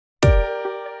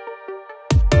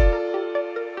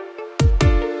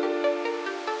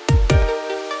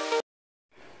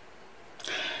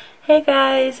Hey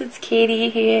guys, it's Katie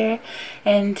here,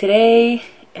 and today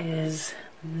is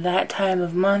that time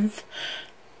of month.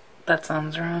 That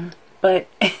sounds wrong, but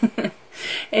it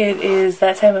is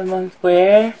that time of month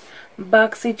where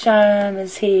Boxy Charm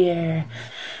is here.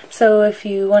 So if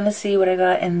you want to see what I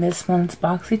got in this month's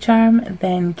Boxy Charm,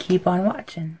 then keep on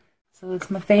watching. So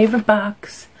it's my favorite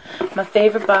box. My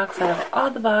favorite box out of all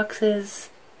the boxes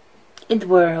in the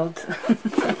world.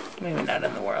 Maybe not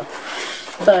in the world,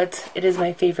 but it is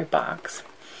my favorite box.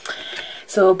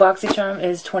 So Boxy Charm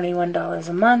is $21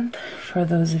 a month. For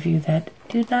those of you that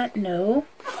do not know,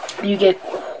 you get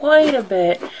quite a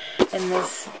bit in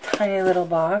this tiny little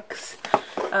box,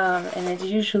 and it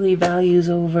usually values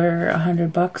over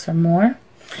 $100 or more.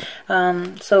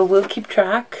 So we'll keep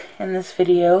track in this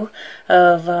video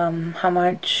of how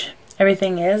much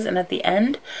everything is, and at the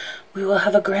end we will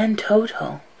have a grand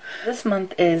total. This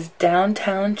month is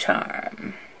Downtown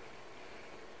Charm.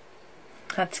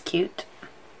 That's cute.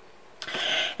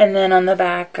 And then on the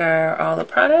back are all the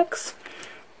products,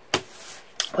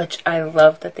 which I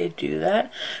love that they do that,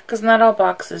 because not all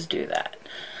boxes do that.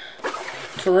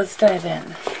 So let's dive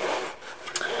in.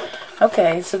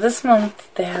 Okay, so this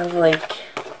month they have like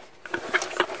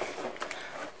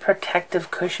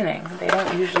protective cushioning. They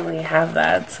don't usually have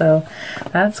that, so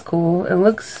that's cool. It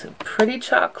looks pretty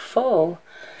chock full.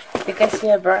 I think I see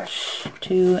a brush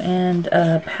too and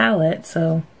a palette,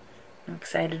 so I'm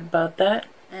excited about that.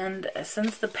 And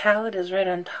since the palette is right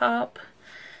on top,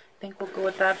 I think we'll go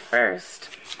with that first.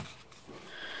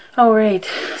 Alright,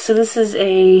 so this is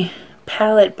a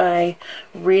palette by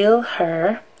Real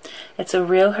Her. It's a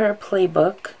Real Her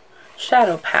Playbook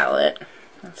shadow palette.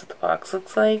 That's what the box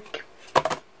looks like.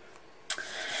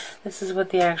 This is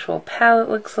what the actual palette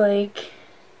looks like.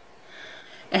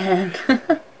 And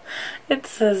it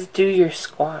says do your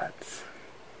squats.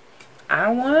 I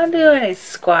don't want to do any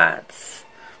squats.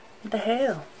 What the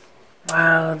hell?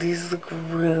 Wow, these look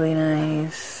really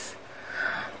nice.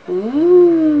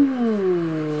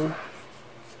 Ooh.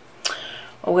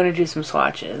 We're going to do some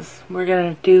swatches. We're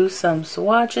going to do some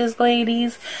swatches,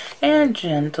 ladies and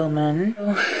gentlemen.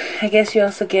 I guess you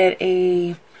also get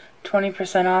a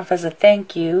 20% off as a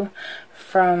thank you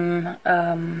from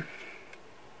a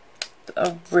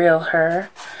Real Her.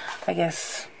 I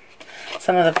guess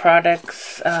some of the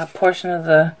products, portion of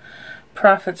the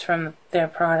profits from their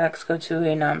products go to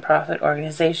a non-profit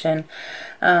organization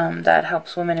that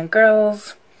helps women and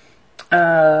girls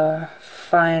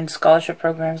find scholarship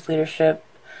programs, leadership,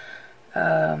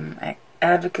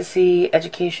 advocacy,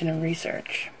 education, and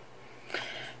research.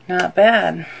 Not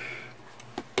bad.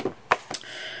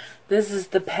 This is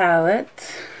the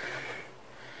palette.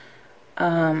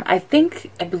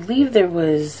 I believe there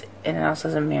was, and it also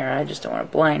has a mirror, I just don't want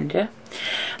to blind you.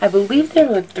 I believe there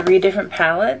were 3 different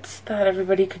palettes that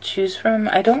everybody could choose from.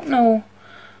 I don't know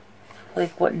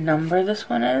like what number this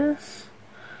one is,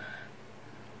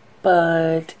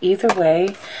 but either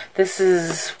way, this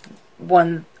is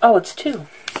one. Oh, it's 2.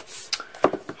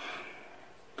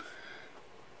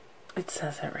 It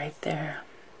says it right there.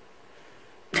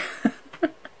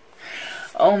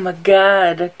 Oh my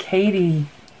god, Katie,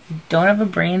 you don't have a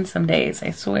brain some days.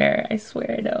 I swear I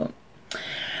don't.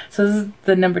 So this is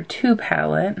the number 2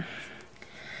 palette,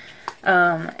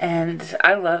 and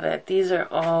I love it. These are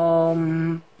all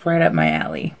right up my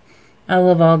alley. I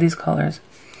love all these colors.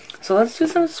 So let's do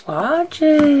some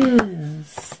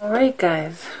swatches. Alright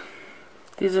guys,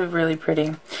 these are really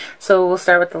pretty. So we'll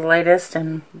start with the lightest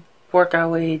and work our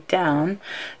way down.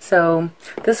 So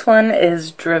this one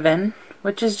is Driven,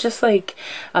 which is just like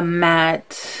a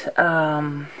matte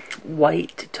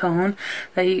white tone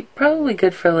that you probably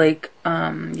good for like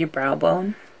your brow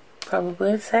bone,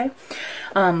 probably I'd say.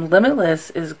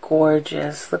 Limitless is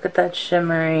gorgeous. Look at that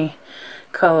shimmery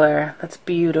color. That's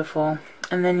beautiful.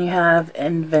 And then you have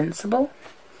Invincible.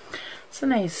 It's a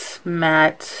nice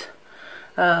matte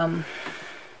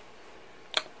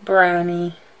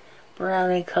brownie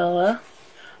color.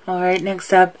 Alright,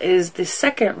 next up is the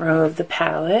second row of the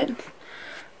palette.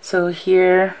 So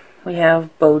here we have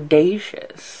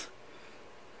Bodacious.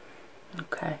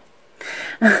 Okay.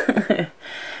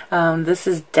 This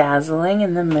is Dazzling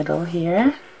in the middle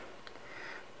here.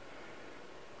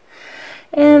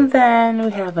 And then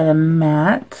we have a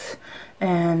matte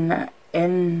and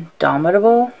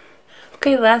Indomitable.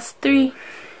 Okay, last 3.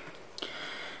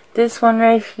 This one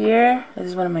right here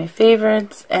is one of my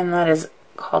favorites, and that is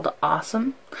called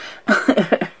Awesome.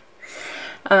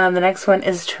 The next one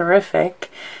is Terrific,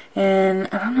 and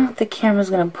I don't know if the camera's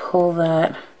gonna pull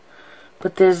that,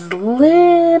 but there's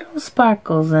little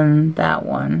sparkles in that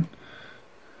one.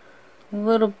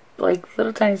 Little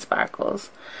tiny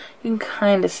sparkles. You can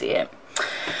kind of see it.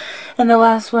 And the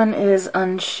last one is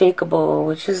Unshakable,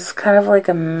 which is kind of like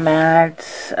a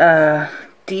matte,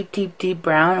 deep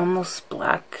brown, almost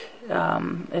black,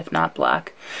 if not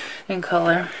black, in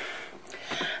color.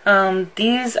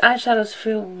 These eyeshadows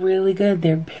feel really good.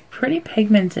 They're pretty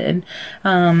pigmented,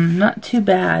 not too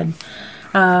bad.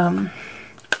 I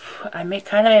kind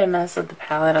of made a mess of the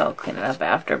palette. I'll clean it up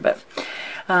after, but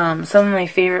some of my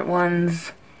favorite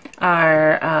ones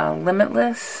are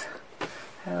Limitless.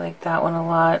 I like that one a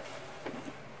lot.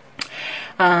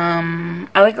 I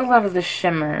like a lot of the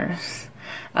shimmers.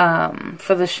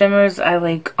 For the shimmers, I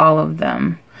like all of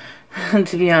them,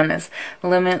 to be honest.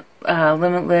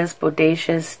 Limitless,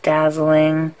 Bodacious,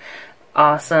 Dazzling,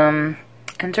 Awesome,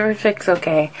 and Terrific's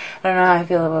okay. I don't know how I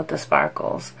feel about the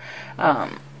sparkles.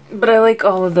 But I like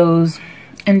all of those.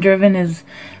 And Driven is,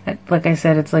 like I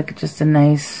said, it's like just a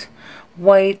nice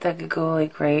white that could go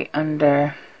like right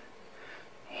under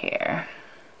here.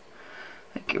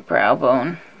 Like your brow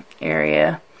bone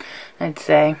area, I'd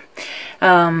say.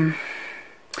 And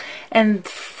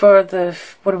for the,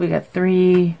 what do we got?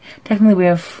 3, technically we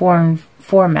have 4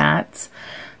 mattes.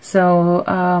 So,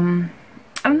 I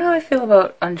don't know how I feel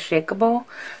about Unshakable,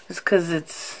 just because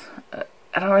it's,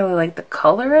 I don't really like the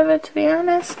color of it, to be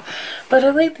honest. But I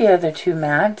like the other 2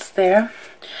 mattes there.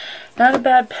 Not a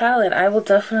bad palette. I will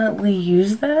definitely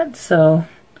use that, so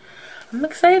I'm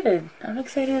excited. I'm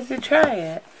excited to try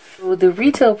it. So the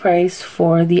retail price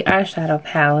for the eyeshadow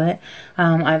palette,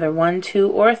 either 1, 2,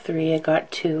 or 3, I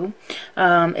got 2,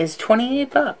 is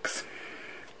 $28.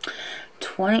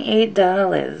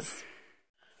 $28.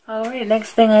 Alright,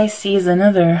 next thing I see is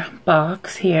another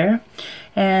box here.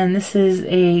 And this is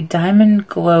a Diamond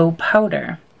Glow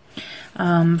powder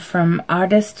from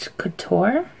Artist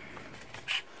Couture.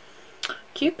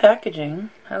 Cute packaging.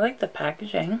 I like the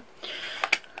packaging.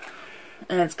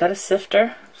 And it's got a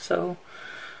sifter, so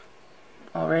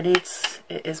already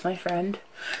it is my friend.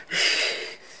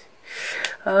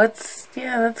 Oh,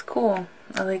 yeah, that's cool.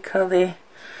 I like how they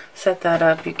set that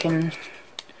up. You can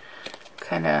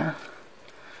kind of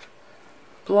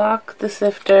block the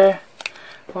sifter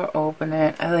or open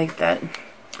it. I like that.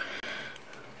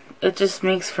 It just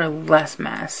makes for less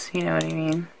mess, you know what I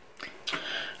mean?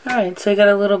 Alright, so I got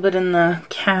a little bit in the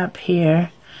cap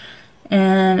here,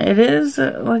 and it is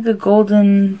like a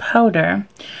golden powder.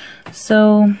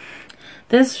 So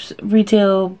this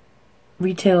retails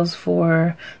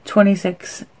for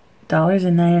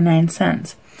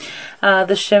 $26.99.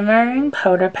 The shimmering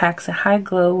powder packs a high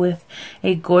glow with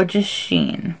a gorgeous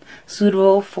sheen,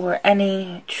 suitable for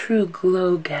any true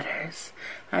glow getters.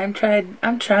 I'm trying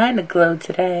to glow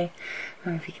today. I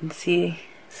don't know if you can see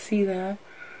that.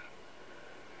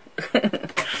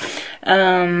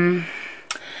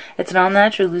 It's an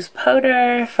all-natural loose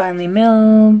powder, finely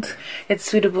milled. It's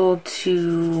suitable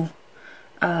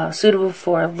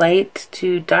for light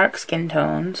to dark skin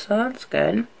tones, so that's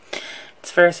good.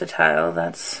 It's versatile.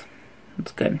 That's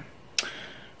good.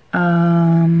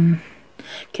 Can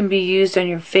be used on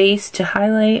your face to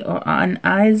highlight or on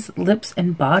eyes, lips,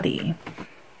 and body.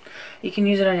 You can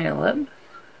use it on your lip.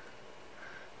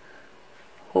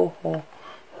 Ho ho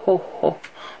ho ho.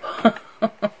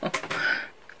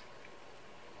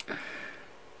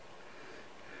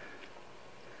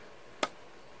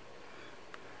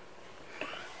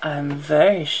 I'm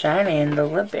very shiny in the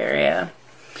lip area.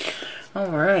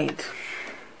 Alright.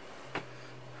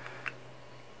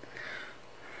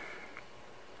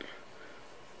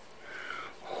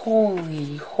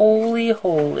 Holy, holy,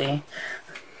 holy.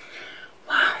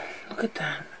 Wow, look at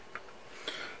that.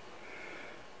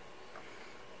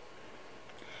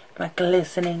 Am I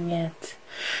glistening yet?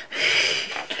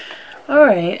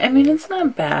 Alright, I mean, it's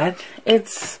not bad.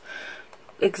 It's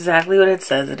exactly what it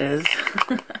says it is.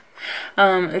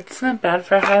 It's not bad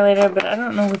for a highlighter, but I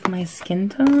don't know with my skin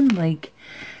tone, like,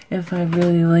 if I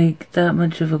really like that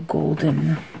much of a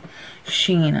golden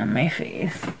sheen on my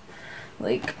face.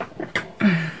 Like,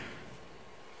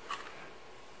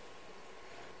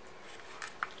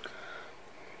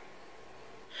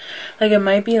 it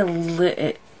might be a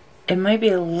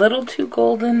little too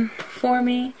golden for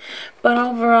me, but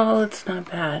overall it's not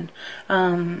bad.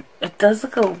 It does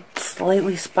look a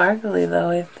slightly sparkly though,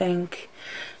 I think,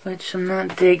 which I'm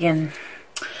not digging.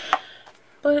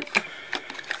 But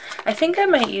I think I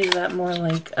might use that more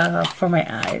like for my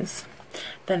eyes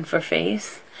than for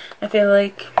face, I feel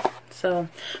like. So,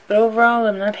 but overall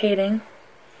I'm not hating.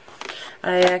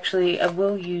 I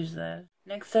will use that.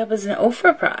 Next up is an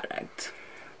Ofra product.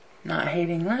 Not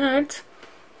hating that.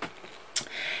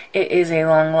 It is a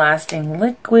long-lasting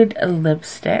liquid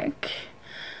lipstick.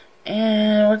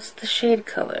 And what's the shade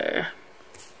color?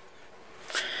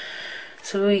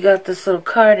 So we got this little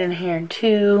card in here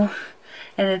too,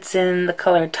 and it's in the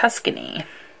color Tuscany.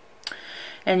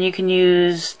 And you can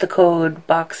use the code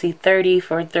Boxy30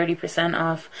 for 30%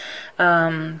 off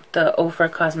the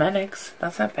Ofra Cosmetics.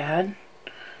 That's not bad.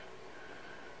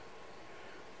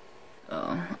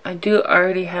 Oh, I do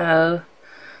already have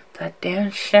that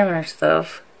damn shimmer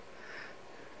stuff.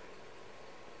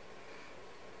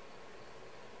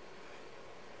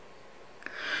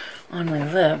 On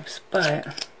my lips,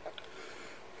 but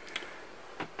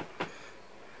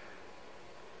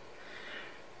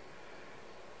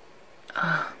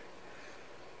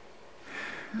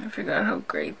I forgot how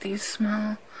great these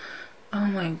smell. Oh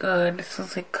my god, it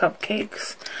smells like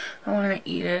cupcakes. I want to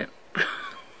eat it.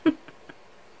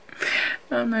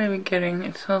 I'm not even kidding,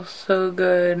 it smells so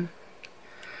good.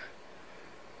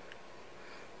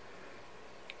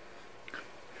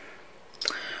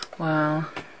 Wow.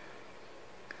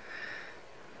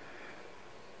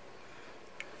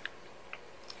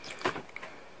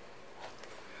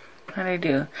 How'd I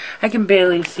do? I can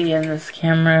barely see in this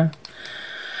camera.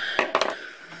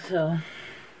 So,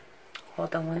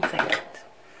 hold on one second.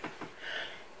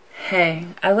 Hey,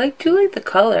 I do like the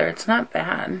color. It's not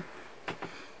bad.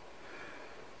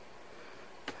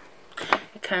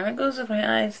 It kind of goes with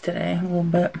my eyes today, a little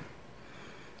bit.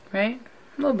 Right?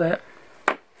 A little bit.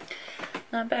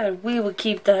 Not bad. We will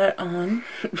keep that on.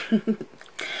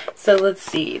 So let's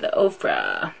see. The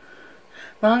Ofra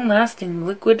long-lasting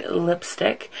liquid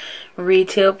lipstick.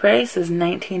 Retail price is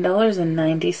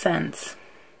 $19.90.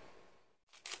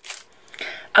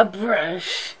 A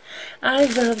brush. I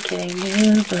love getting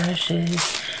new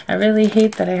brushes. I really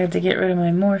hate that I had to get rid of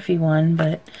my Morphe one,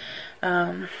 but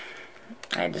I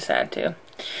just had to.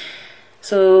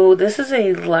 So this is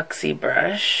a Luxie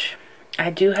brush. I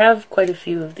do have quite a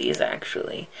few of these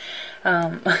actually.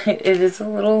 It is a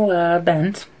little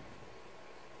bent.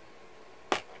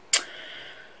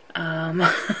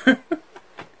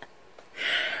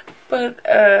 But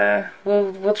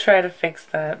we'll try to fix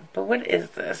that. But what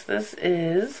is this? This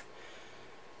is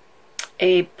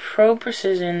a Pro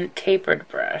Precision tapered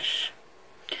brush.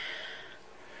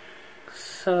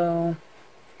 So,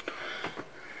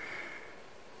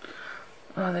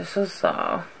 oh, they're so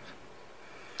soft.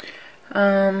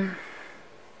 What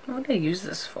would I use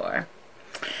this for?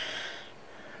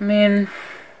 I mean,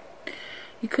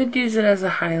 you could use it as a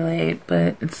highlight,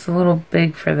 but it's a little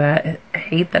big for that. I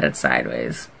hate that it's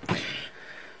sideways.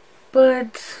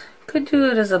 But could do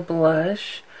it as a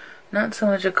blush. Not so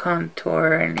much a contour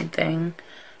or anything.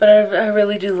 But I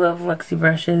really do love Luxie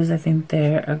brushes. I think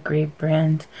they're a great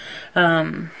brand.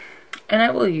 And I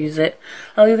will use it.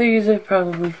 I'll either use it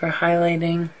probably for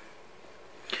highlighting,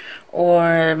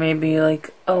 or maybe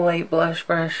like a light blush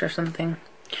brush or something.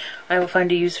 I will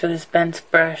find a use for this bent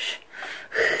brush.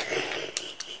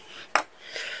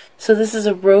 So this is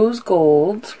a rose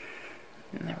gold.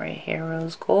 Right here,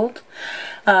 rose gold.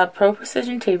 Pro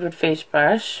Precision tapered face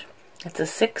brush. It's a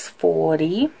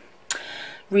 $6.40.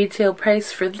 Retail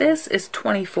price for this is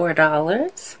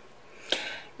 $24.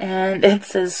 And it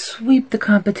says sweep the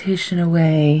competition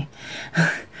away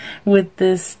with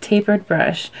this tapered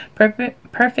brush.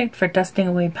 Perfect for dusting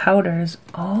away powders.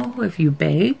 Oh, if you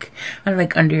bake and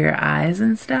like under your eyes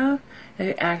and stuff.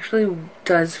 It actually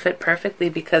does fit perfectly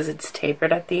because it's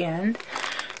tapered at the end.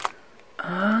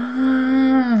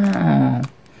 Oh.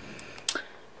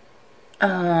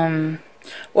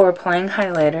 Or applying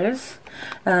highlighters.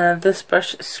 This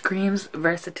brush screams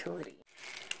versatility.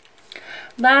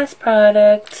 Last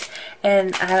product,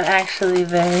 and I'm actually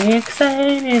very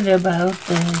excited about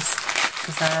this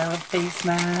because I love face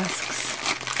masks.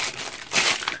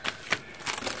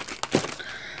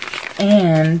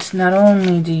 And not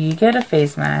only do you get a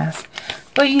face mask,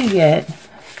 but you get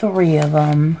 3 of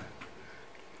them.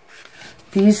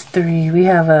 These 3, we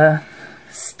have a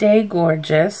Stay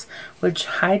Gorgeous, which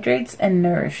hydrates and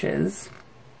nourishes.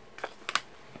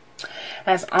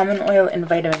 Has almond oil and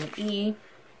vitamin E.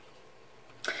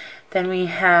 Then we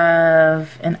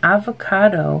have an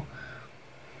avocado.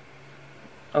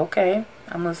 Okay,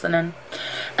 I'm listening.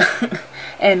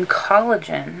 And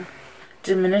collagen.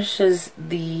 Diminishes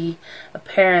the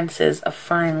appearances of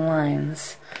fine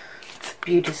lines. It's a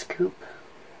beauty scoop.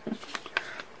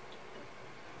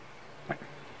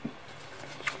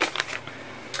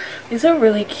 These are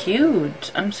really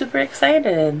cute. I'm super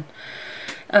excited.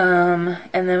 And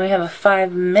then we have a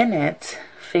 5-minute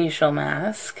facial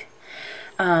mask.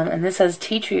 And this has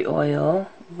tea tree oil,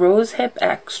 rosehip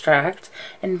extract,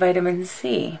 and vitamin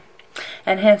C.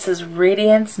 Enhances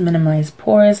radiance, minimize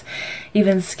pores,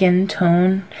 even skin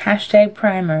tone. Hashtag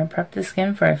primer. Prep the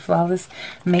skin for a flawless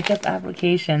makeup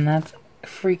application. That's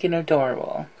freaking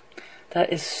adorable.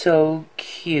 That is so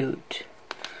cute.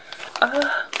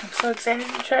 Oh, I'm so excited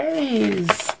to try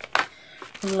these.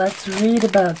 Let's read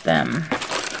about them.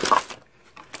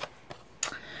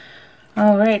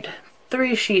 Alright,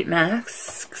 3 sheet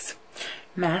masks.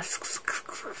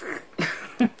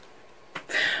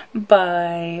 By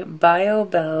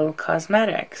BioBell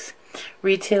Cosmetics.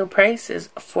 Retail price is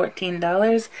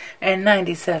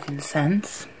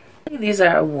 $14.97. These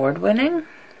are award-winning.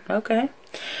 Okay.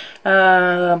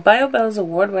 BioBell's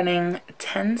award-winning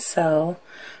 10-cell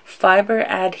fiber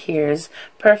adheres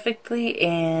perfectly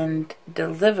and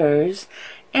delivers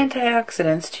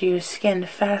antioxidants to your skin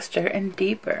faster and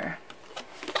deeper.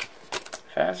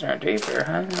 Faster and deeper,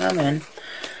 huh? I'm in.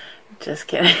 Just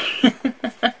kidding.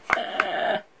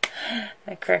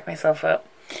 I cracked myself up.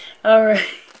 Alright.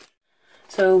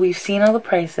 So we've seen all the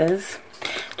prices.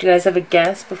 Do you guys have a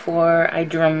guess before I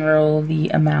drum roll the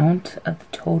amount of the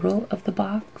total of the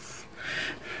box?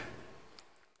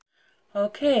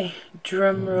 Okay,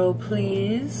 drum roll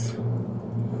please.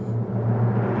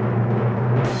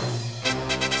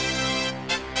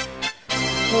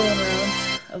 Total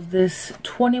amount of this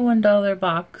 $21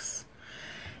 box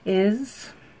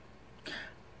is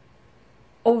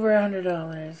over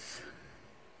 $100.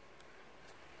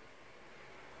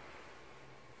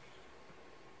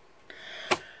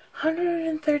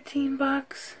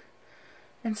 $113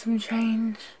 and some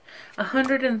change.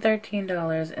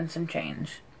 $113 and some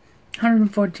change.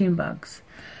 $114.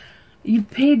 You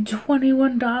paid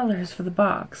 $21 for the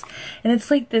box, and it's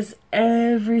like this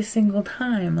every single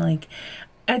time. Like,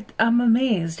 I'm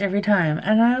amazed every time,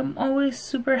 and I'm always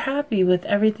super happy with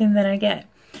everything that I get.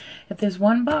 If there's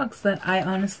one box that I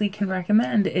honestly can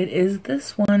recommend, it is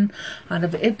this one out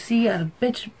of Ipsy, out of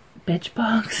Bitch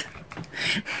Box.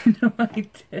 No, I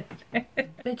did.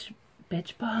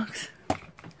 Bitch Box.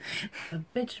 The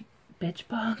Bitch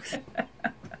Box.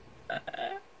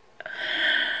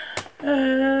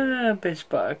 Bitch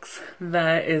Box.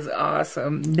 That is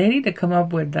awesome. They need to come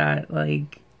up with that,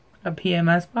 like a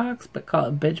PMS box, but call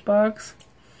it Bitch Box.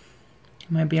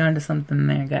 Might be onto something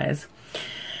there, guys.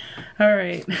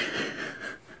 Alright.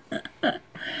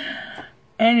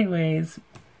 Anyways,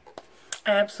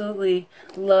 I absolutely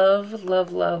love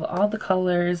all the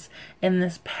colors in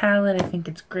this palette. I think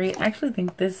it's great. I actually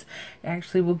think this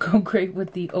actually will go great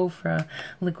with the Ofra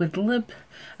liquid lip.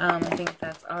 I think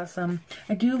that's awesome.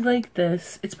 I do like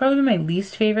this. It's probably my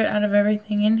least favorite out of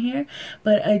everything in here,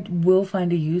 but I will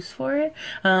find a use for it.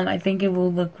 I think it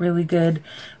will look really good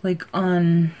like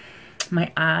on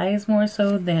my eyes more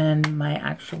so than my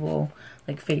actual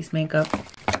like face makeup.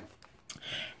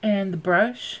 And the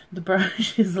brush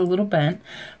is a little bent,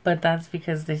 but that's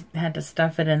because they had to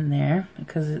stuff it in there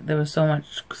because there was so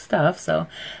much stuff. So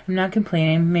I'm not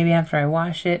complaining. Maybe after I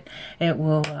wash it, it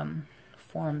will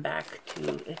form back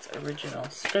to its original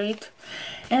state.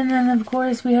 And then of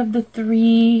course we have the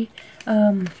three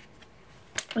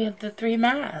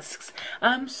masks.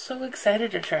 I'm so excited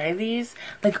to try these.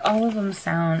 Like, all of them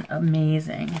sound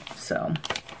amazing. So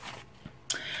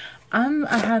I'm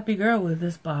a happy girl with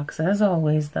this box, as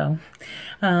always, though.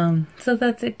 So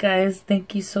that's it, guys.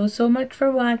 Thank you so much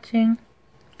for watching.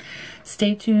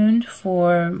 Stay tuned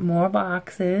for more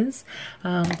boxes.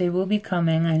 They will be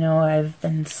coming. I know I've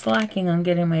been slacking on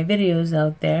getting my videos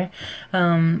out there,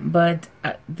 but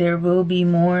there will be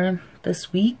more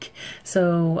this week.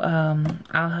 So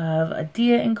I'll have a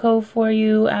Dia & Co for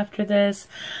you after this.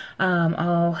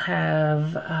 I'll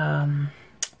have a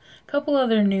couple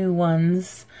other new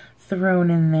ones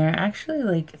thrown in there. Actually,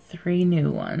 like 3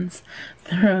 new ones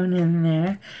thrown in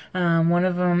there. One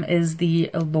of them is the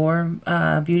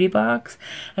Allure beauty box.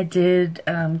 I did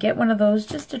get one of those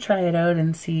just to try it out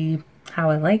and see how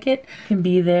I like it. You can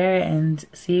be there and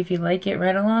see if you like it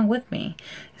right along with me.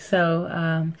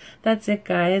 So that's it,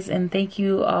 guys, and thank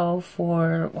you all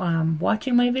for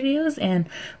watching my videos and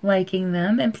liking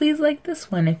them. And please like this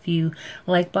one if you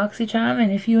like BoxyCharm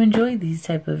and if you enjoy these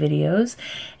type of videos.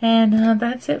 And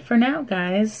that's it for now,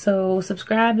 guys. So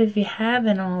subscribe if you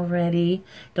haven't already.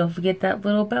 Don't forget that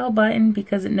little bell button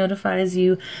because it notifies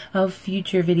you of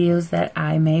future videos that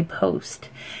I may post.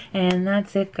 And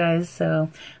that's it, guys.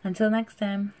 So until next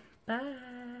time, bye.